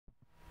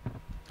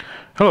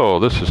Hello,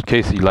 this is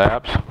Casey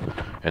Labs,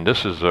 and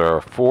this is our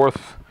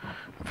fourth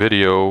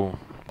video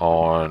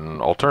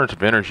on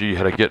alternative energy,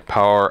 how to get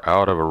power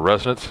out of a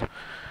resonance.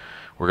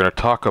 We're going to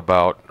talk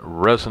about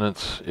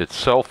resonance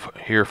itself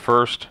here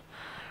first.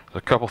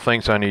 There's a couple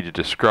things I need to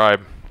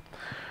describe.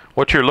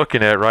 What you're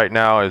looking at right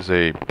now is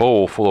a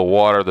bowl full of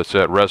water that's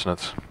at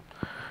resonance,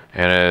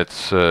 and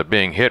it's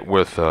being hit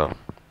with a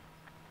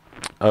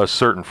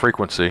certain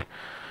frequency,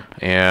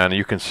 and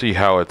you can see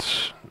how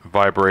it's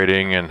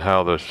vibrating and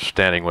how the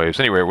standing waves.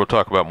 Anyway, we'll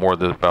talk about more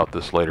about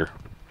this later.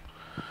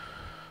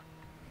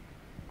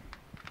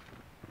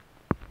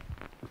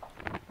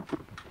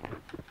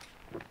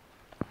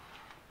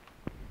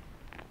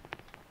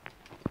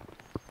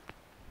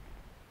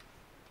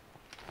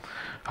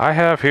 I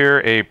have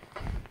here a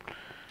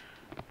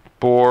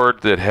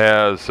board that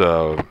has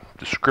a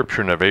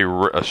description of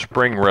a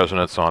spring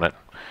resonance on it,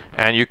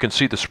 and you can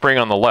see the spring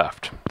on the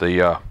left.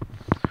 The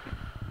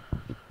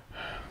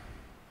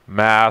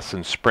mass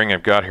and spring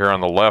I've got here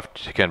on the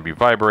left can be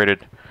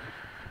vibrated,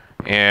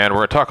 and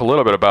we're going to talk a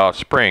little bit about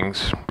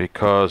springs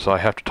because I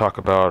have to talk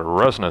about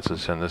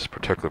resonances in this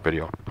particular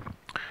video.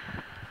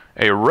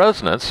 A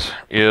resonance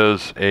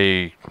is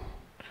a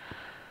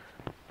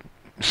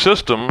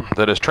system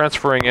that is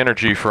transferring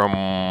energy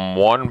from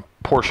one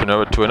portion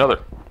of it to another,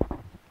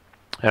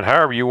 and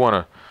however you want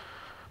to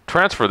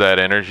transfer that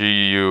energy,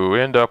 you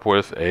end up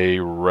with a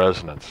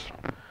resonance.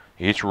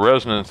 Each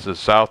resonance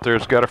that's out there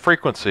has got a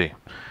frequency.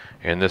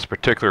 In this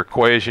particular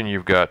equation,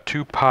 you've got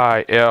 2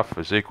 pi f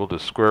is equal to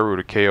square root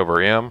of k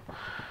over m,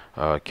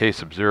 k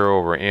sub 0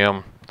 over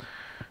m,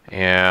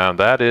 and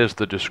that is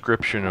the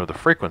description of the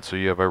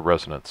frequency of a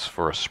resonance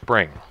for a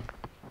spring.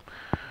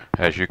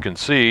 As you can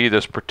see,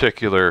 this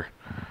particular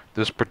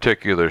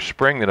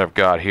spring that I've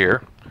got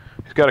here,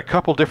 it's got a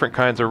couple different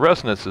kinds of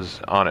resonances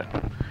on it.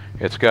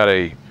 It's got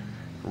a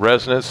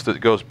resonance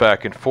that goes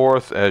back and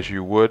forth as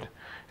you would.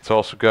 It's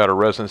also got a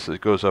resonance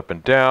that goes up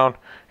and down,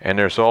 and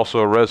there's also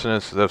a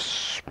resonance that's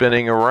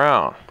spinning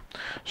around.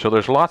 So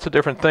there's lots of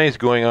different things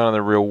going on in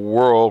the real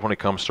world when it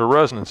comes to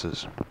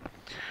resonances.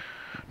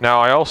 Now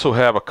I also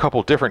have a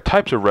couple different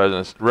types of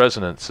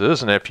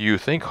resonances, and if you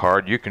think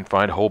hard, you can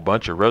find a whole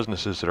bunch of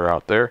resonances that are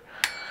out there.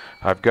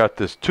 I've got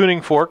this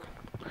tuning fork.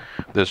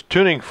 This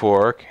tuning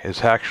fork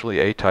is actually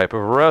a type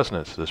of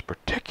resonance. This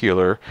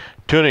particular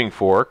tuning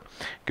fork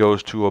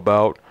goes to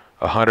about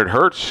 100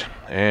 Hertz,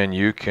 and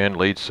you can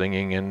lead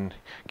singing and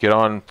get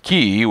on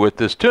key with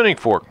this tuning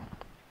fork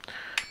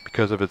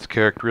because of its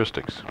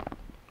characteristics.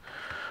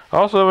 I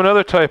also have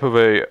another type of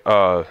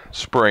a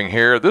spring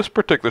here. This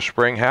particular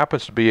spring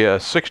happens to be a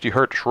 60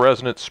 Hertz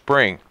resonance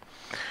spring,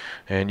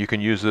 and you can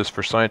use this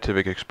for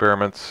scientific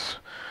experiments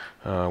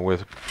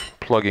with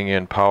plugging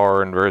in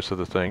power and various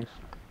other things.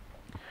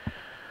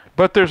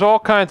 But there's all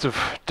kinds of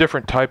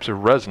different types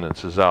of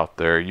resonances out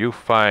there. You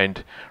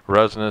find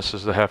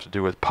resonances that have to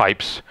do with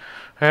pipes,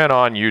 and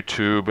on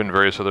YouTube and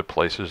various other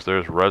places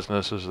there's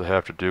resonances that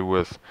have to do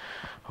with,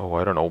 oh,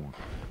 I don't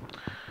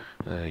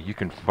know, you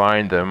can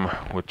find them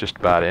with just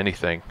about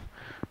anything.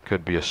 It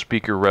could be a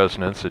speaker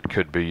resonance, it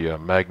could be a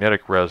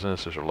magnetic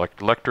resonance, there's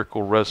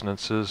electrical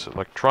resonances,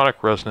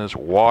 electronic resonance,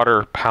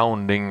 water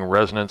pounding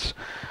resonance.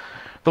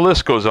 The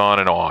list goes on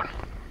and on.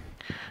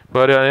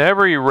 But in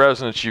every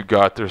resonance you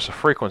got, there's a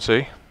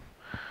frequency,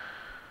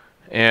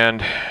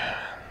 and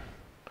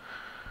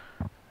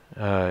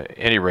at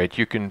any rate,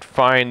 you can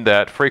find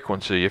that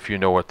frequency if you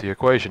know what the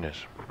equation is.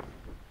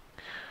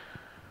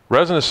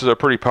 Resonances are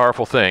pretty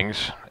powerful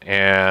things,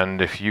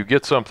 and if you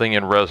get something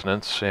in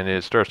resonance and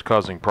it starts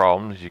causing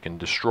problems, you can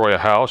destroy a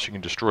house, you can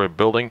destroy a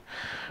building,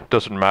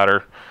 doesn't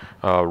matter.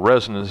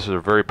 Resonances are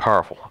very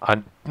powerful.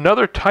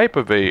 Another type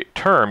of a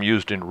term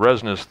used in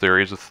resonance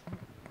theory is a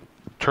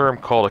term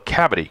called a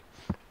cavity.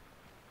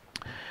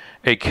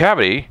 A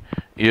cavity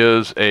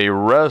is a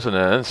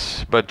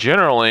resonance, but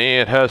generally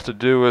it has to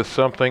do with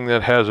something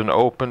that has an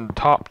open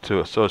top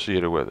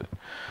associated with it.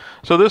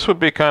 So this would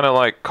be kind of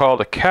like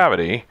called a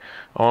cavity,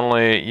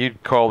 only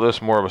you'd call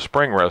this more of a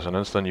spring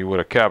resonance than you would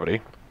a cavity.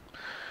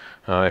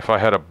 If I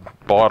had a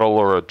bottle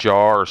or a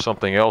jar or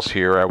something else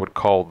here, I would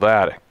call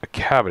that a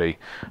cavity.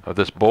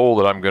 This bowl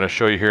that I'm going to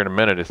show you here in a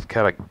minute, it's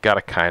got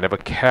a kind of a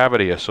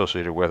cavity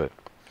associated with it.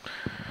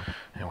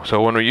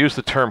 So when we use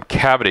the term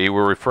cavity,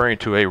 we're referring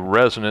to a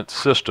resonant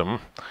system,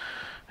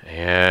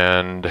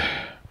 and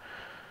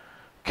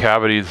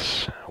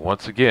cavities,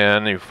 once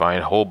again, you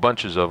find whole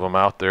bunches of them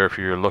out there if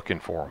you're looking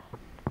for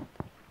them.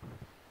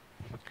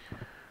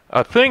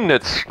 A thing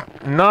that's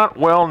not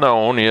well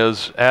known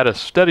is at a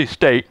steady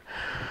state,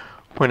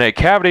 when a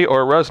cavity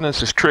or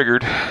resonance is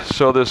triggered,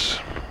 so this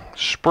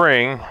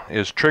spring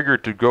is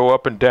triggered to go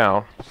up and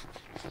down.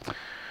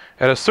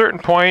 At a certain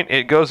point,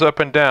 it goes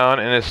up and down,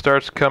 and it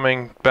starts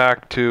coming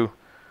back to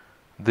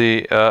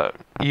the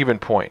even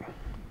point.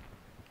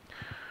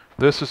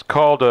 This is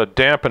called a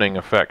dampening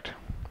effect.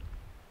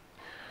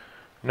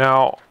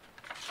 Now,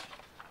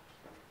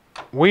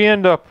 we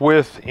end up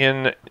with,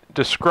 in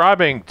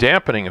describing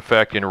dampening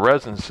effect in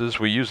resonances,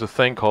 we use a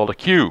thing called a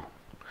Q.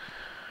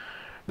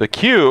 The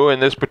Q in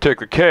this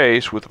particular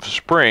case with the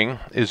spring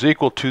is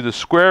equal to the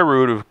square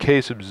root of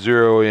K sub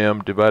 0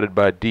 m divided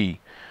by D.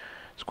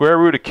 Square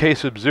root of K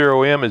sub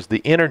 0 m is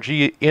the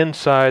energy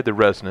inside the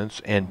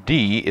resonance, and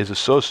D is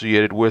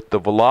associated with the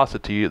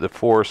velocity of the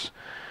force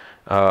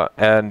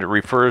and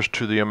refers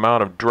to the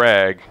amount of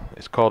drag.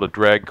 It's called a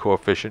drag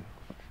coefficient.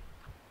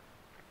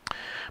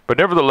 But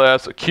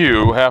nevertheless, a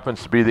Q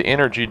happens to be the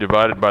energy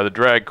divided by the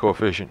drag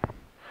coefficient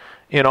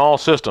in all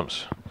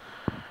systems.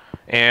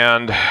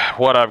 And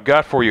what I've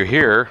got for you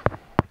here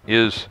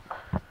is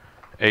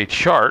a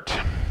chart.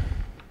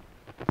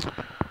 Let's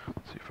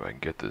see if I can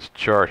get this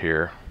chart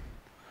here.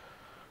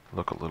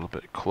 Look a little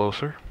bit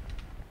closer.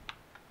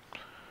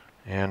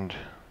 And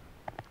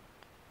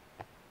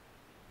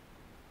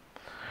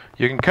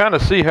you can kind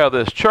of see how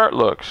this chart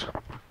looks.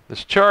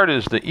 This chart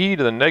is the e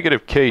to the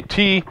negative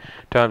kt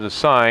times the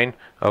sine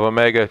of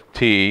omega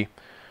t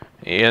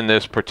in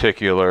this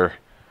particular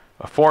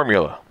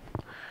formula.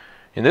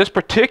 In this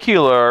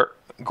particular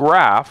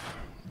graph,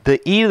 the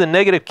e to the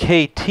negative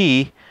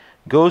kt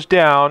goes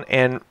down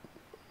and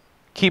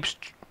keeps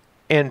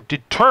and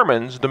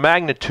determines the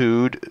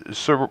magnitude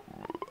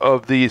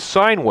of the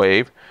sine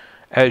wave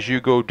as you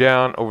go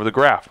down over the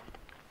graph.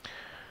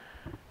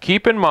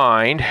 Keep in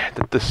mind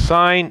that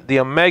the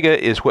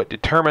omega is what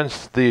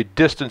determines the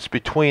distance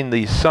between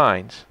these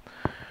sines.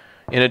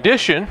 In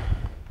addition,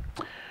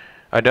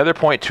 another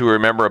point to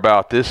remember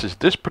about this is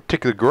this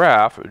particular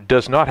graph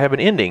does not have an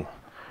ending.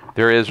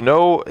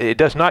 It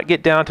does not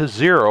get down to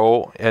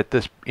 0 at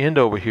this end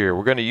over here.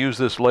 We're going to use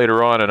this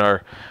later on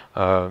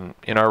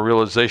in our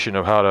realization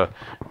of how to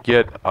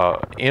get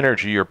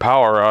energy or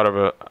power out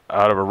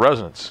of a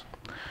resonance.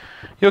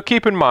 You'll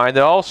keep in mind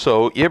that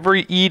also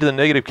every e to the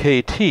negative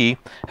kt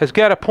has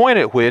got a point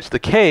at which the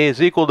k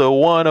is equal to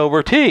 1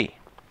 over t,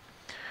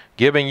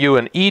 giving you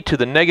an e to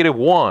the negative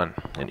 1.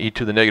 And e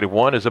to the negative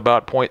 1 is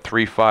about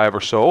 0.35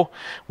 or so,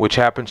 which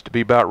happens to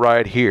be about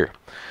right here.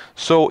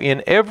 So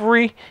in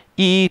every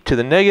e to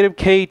the negative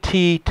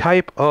kt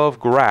type of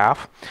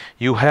graph,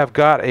 you have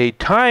got a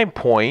time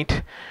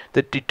point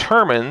that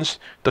determines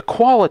the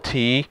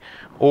quality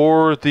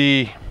or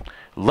the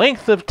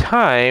length of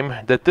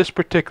time that this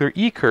particular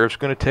E curve is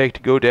going to take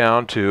to go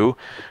down to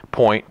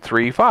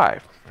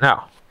 0.35.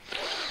 Now,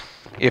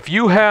 if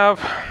you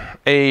have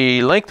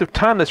a length of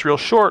time that's real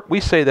short, we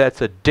say that's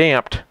a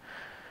damped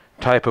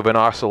type of an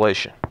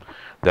oscillation.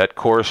 That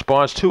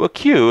corresponds to a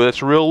Q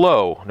that's real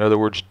low. In other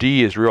words,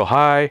 D is real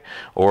high,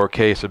 or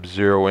K sub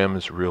 0 m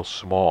is real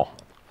small.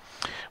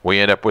 We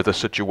end up with a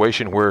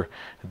situation where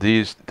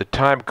the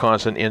time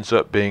constant ends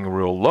up being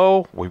real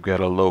low. We've got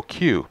a low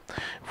Q.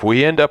 If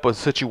we end up with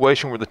a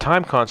situation where the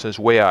time constant is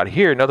way out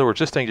here, in other words,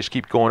 this thing just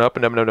keeps going up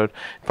and up and up,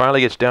 finally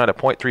gets down to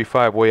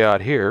 0.35 way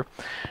out here,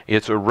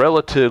 it's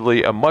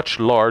a much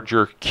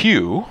larger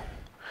Q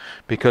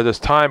because its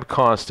time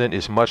constant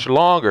is much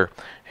longer,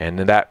 and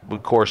then that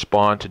would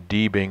correspond to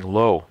D being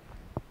low.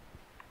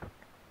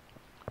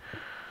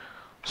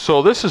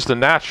 So this is the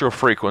natural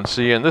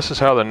frequency, and this is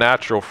how the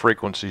natural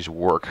frequencies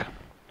work.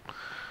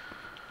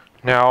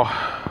 Now,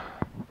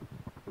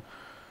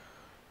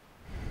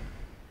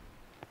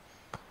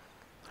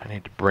 I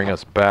need to bring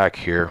us back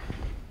here.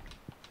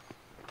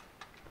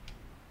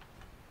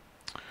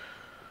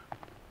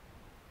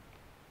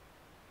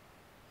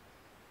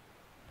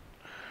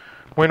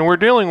 When we're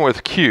dealing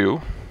with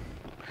Q,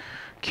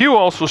 Q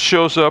also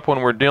shows up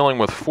when we're dealing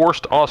with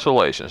forced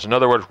oscillations. In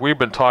other words, we've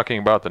been talking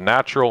about the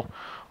natural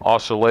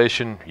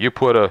oscillation. You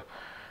put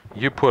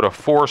a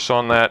force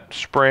on that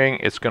spring,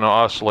 it's going to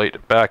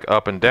oscillate back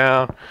up and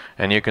down,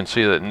 and you can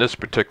see that in this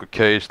particular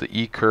case the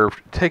E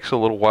curve takes a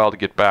little while to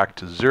get back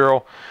to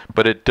 0,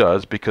 but it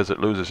does because it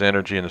loses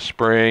energy in the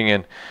spring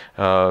and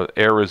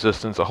air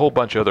resistance, a whole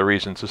bunch of other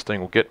reasons. This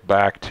thing will get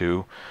back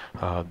to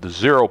the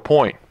 0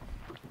 point.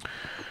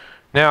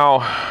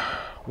 Now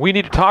we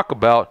need to talk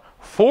about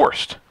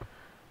forced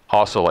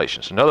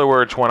oscillations. In other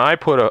words, when I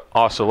put an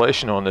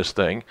oscillation on this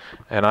thing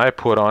and I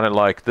put on it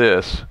like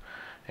this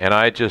and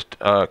I just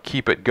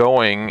keep it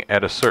going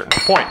at a certain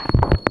point,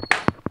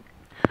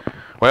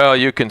 well,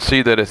 you can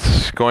see that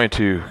it's going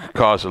to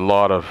cause a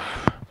lot of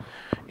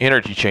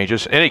energy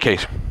changes. In any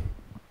case,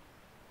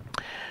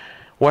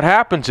 what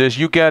happens is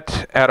you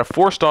get at a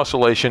forced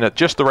oscillation at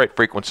just the right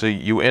frequency,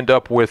 you end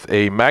up with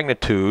a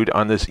magnitude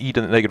on this e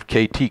to the negative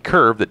kt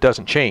curve that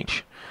doesn't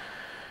change.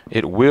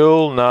 It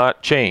will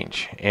not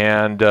change,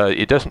 and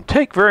it doesn't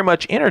take very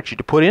much energy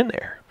to put in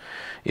there.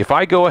 If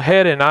I go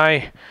ahead and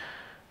I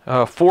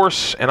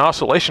force an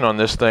oscillation on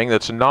this thing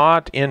that's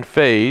not in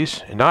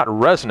phase, not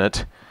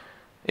resonant,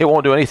 it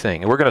won't do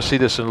anything. And we're going to see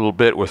this in a little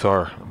bit with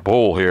our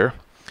bowl here.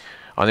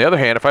 On the other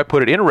hand, if I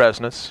put it in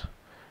resonance,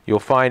 you'll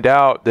find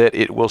out that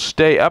it will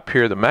stay up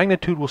here. The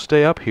magnitude will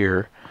stay up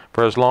here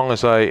for as long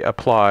as I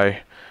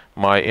apply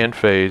my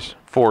in-phase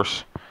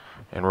force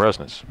and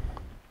resonance.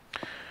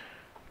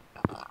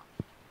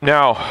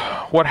 Now,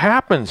 what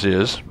happens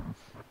is,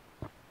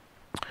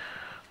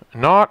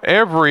 not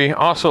every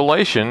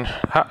oscillation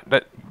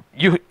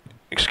you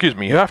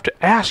have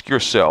to ask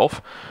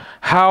yourself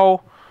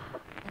how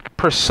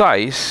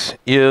precise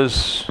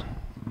is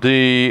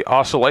the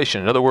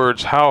oscillation? In other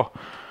words, how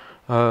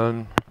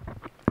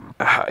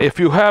if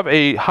you have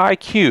a high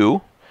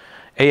Q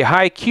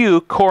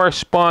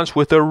corresponds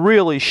with a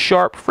really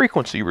sharp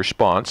frequency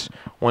response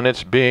when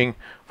it's being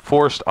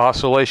forced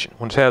oscillation,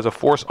 when it has a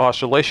forced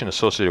oscillation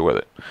associated with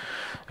it.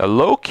 A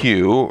low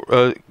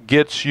Q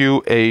gets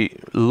you a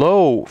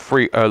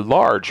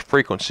large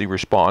frequency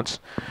response.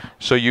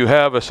 So you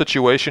have a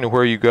situation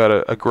where you've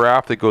got a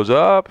graph that goes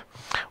up,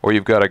 or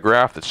you've got a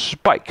graph that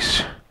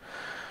spikes.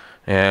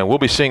 And we'll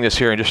be seeing this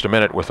here in just a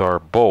minute with our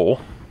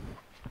bowl.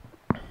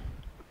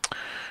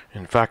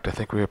 In fact, I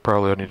think we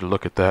probably need to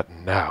look at that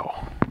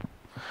now.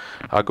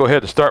 I'll go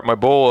ahead and start my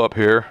bowl up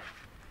here.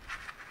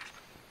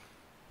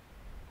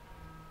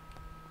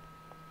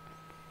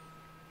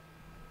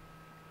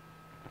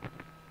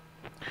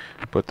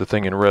 Put the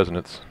thing in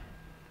resonance.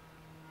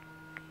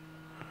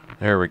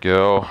 There we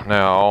go.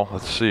 Now,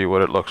 let's see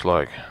what it looks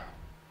like.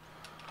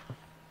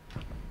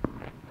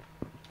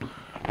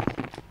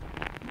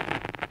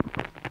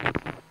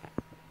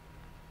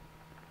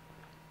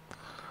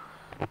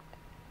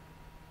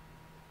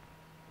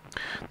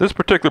 This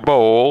particular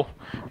bowl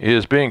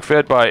is being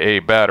fed by a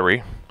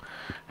battery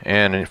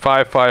and a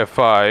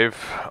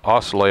 555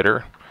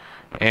 oscillator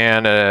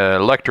and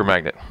an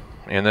electromagnet.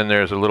 And then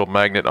there's a little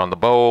magnet on the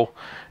bowl,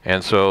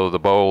 and so the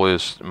bowl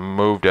is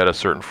moved at a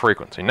certain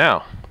frequency.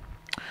 Now,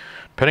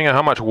 depending on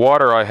how much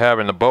water I have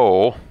in the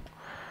bowl,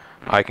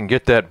 I can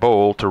get that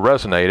bowl to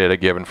resonate at a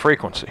given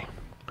frequency.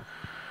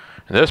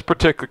 In this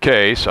particular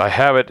case, I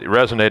have it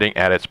resonating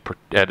at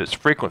its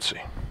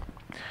frequency.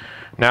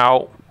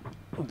 Now,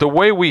 the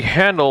way we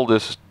handle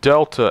this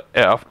delta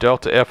F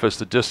is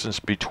the distance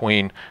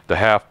between the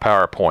half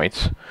power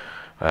points.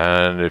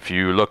 And if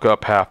you look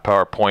up half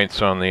power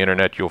points on the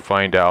internet, you'll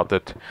find out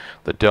that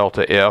the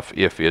delta F,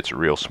 if it's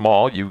real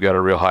small, you've got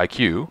a real high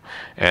Q.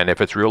 And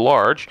if it's real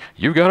large,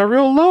 you've got a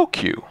real low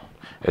Q.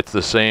 It's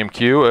the same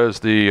Q as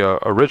the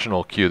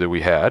original Q that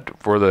we had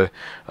for the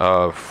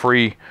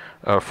free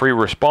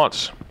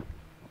response.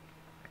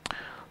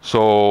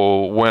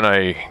 So when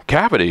a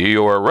cavity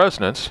or a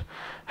resonance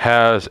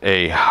has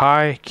a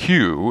high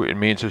Q, it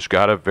means it's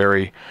got a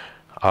very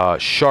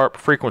sharp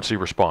frequency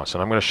response.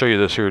 And I'm going to show you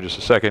this here in just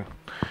a second.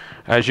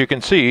 As you can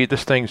see,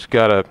 this thing's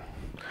got a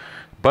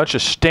bunch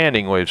of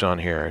standing waves on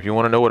here. If you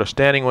want to know what a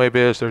standing wave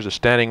is, there's a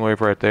standing wave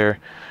right there.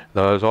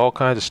 There's all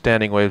kinds of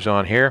standing waves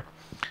on here.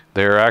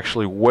 They're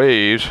actually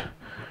waves,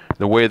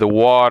 the way the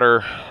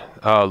water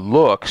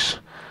looks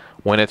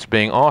when it's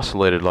being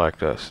oscillated like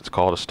this. It's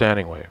called a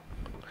standing wave.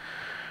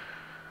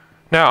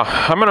 Now,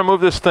 I'm going to move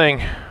this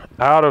thing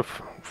out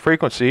of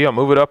frequency. I'll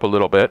move it up a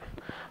little bit.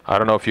 I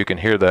don't know if you can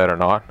hear that or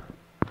not,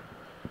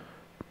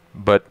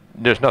 but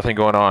there's nothing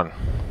going on.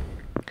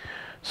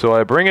 So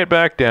I bring it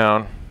back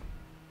down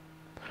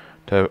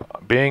to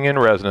being in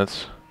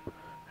resonance,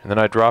 and then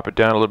I drop it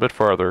down a little bit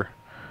farther,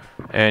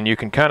 and you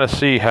can kind of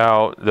see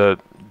how the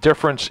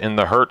difference in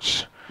the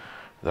Hertz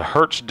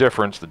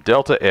difference, the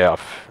delta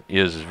F,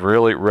 is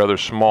really rather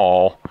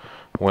small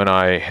when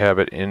I have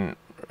it in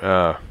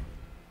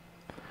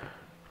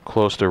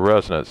close to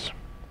resonance.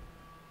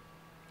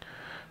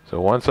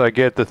 So once I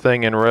get the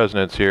thing in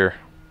resonance here,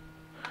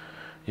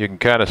 you can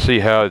kind of see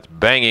how it's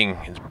banging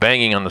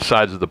on the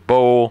sides of the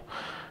bowl.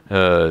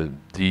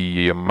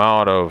 The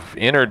amount of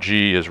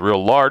energy is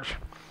real large.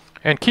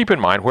 And keep in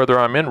mind, whether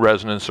I'm in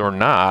resonance or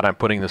not, I'm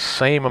putting the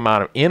same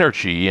amount of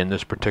energy in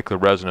this particular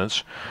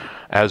resonance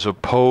as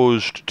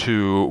opposed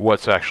to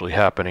what's actually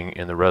happening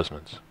in the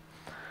resonance.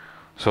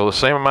 So the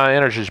same amount of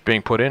energy is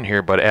being put in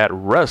here, but at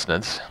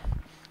resonance,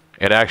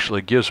 it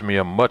actually gives me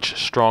a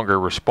much stronger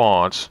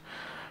response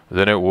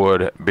than it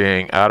would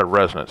being out of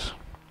resonance.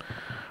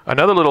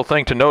 Another little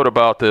thing to note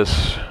about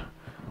this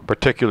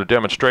particular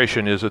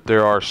demonstration is that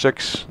there are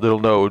 6 little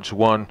nodes,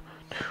 1,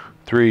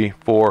 3,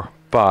 4,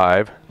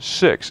 5,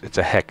 6. It's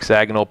a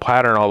hexagonal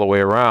pattern all the way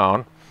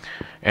around.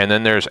 And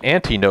then there's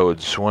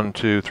antinodes, 1,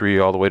 2, 3,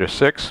 all the way to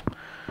 6.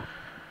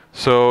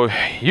 So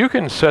you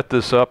can set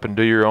this up and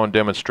do your own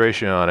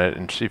demonstration on it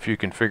and see if you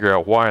can figure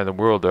out why in the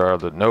world there are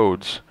the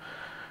nodes.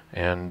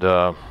 And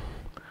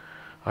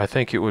I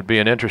think it would be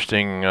an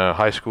interesting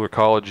high school or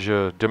college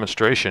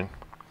demonstration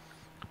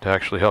to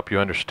actually help you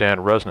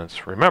understand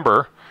resonance.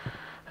 Remember,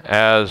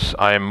 as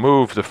I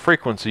move the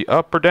frequency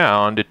up or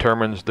down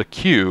determines the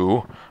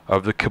Q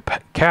of the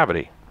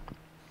cavity.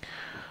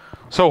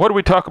 So what did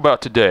we talk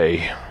about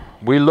today?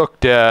 We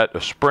looked at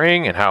a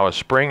spring and how a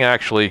spring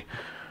actually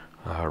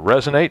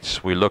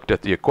resonates. We looked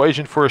at the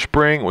equation for a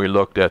spring. We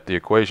looked at the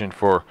equation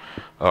for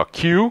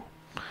Q.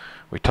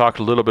 We talked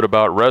a little bit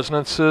about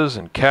resonances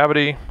and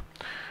cavity.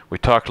 We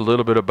talked a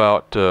little bit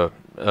about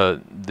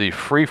the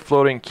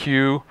free-floating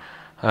Q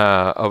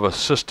of a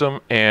system,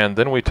 and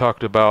then we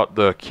talked about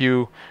the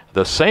Q,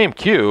 the same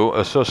Q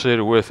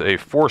associated with a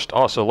forced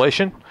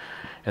oscillation.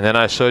 And then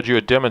I showed you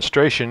a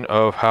demonstration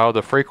of how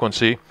the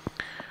frequency,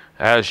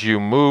 as you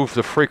move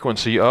the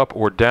frequency up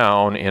or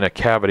down in a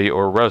cavity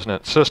or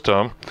resonant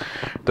system,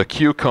 the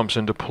Q comes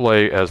into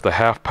play as the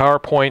half power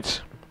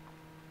points.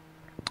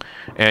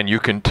 and you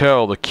can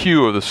tell the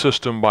Q of the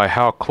system by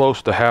how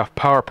close the half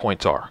power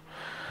points are.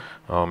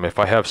 If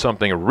I have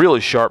something really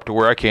sharp to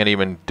where I can't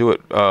even do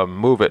it,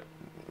 move it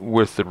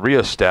with the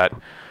rheostat,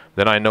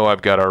 then I know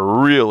I've got a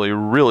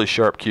really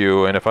sharp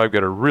Q, and if I've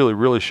got a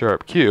really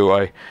sharp Q,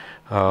 I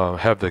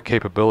have the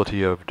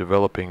capability of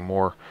developing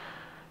more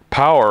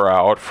power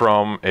out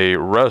from a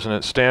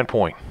resonant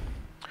standpoint.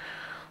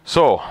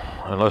 So,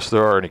 unless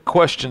there are any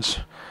questions,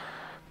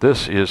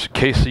 this is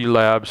KC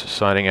Labs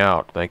signing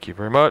out. Thank you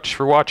very much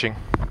for watching.